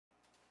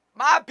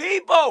My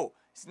people,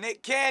 it's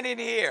Nick Cannon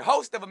here,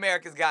 host of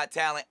America's Got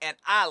Talent, and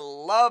I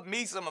love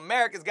me some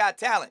America's Got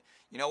Talent.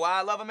 You know why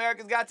I love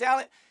America's Got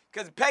Talent?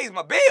 Because it pays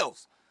my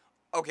bills.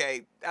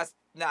 Okay, that's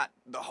not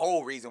the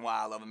whole reason why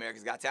I love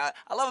America's Got Talent.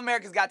 I love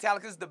America's Got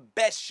Talent because it's the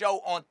best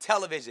show on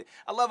television.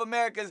 I love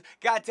America's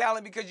Got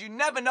Talent because you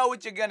never know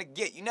what you're going to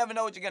get. You never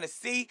know what you're going to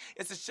see.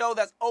 It's a show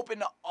that's open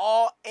to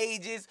all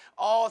ages,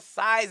 all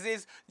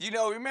sizes. You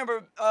know,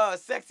 remember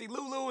Sexy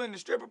Lulu in the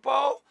stripper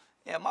pole?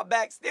 Yeah, my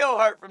back still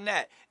hurt from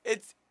that.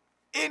 It's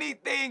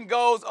anything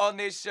goes on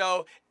this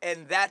show,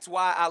 and that's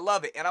why I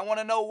love it. And I want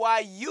to know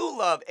why you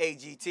love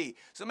AGT.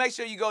 So make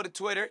sure you go to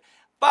Twitter,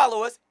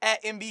 follow us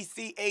at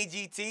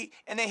NBCAGT,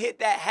 and then hit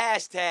that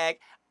hashtag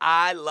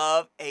I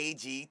love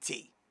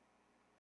AGT.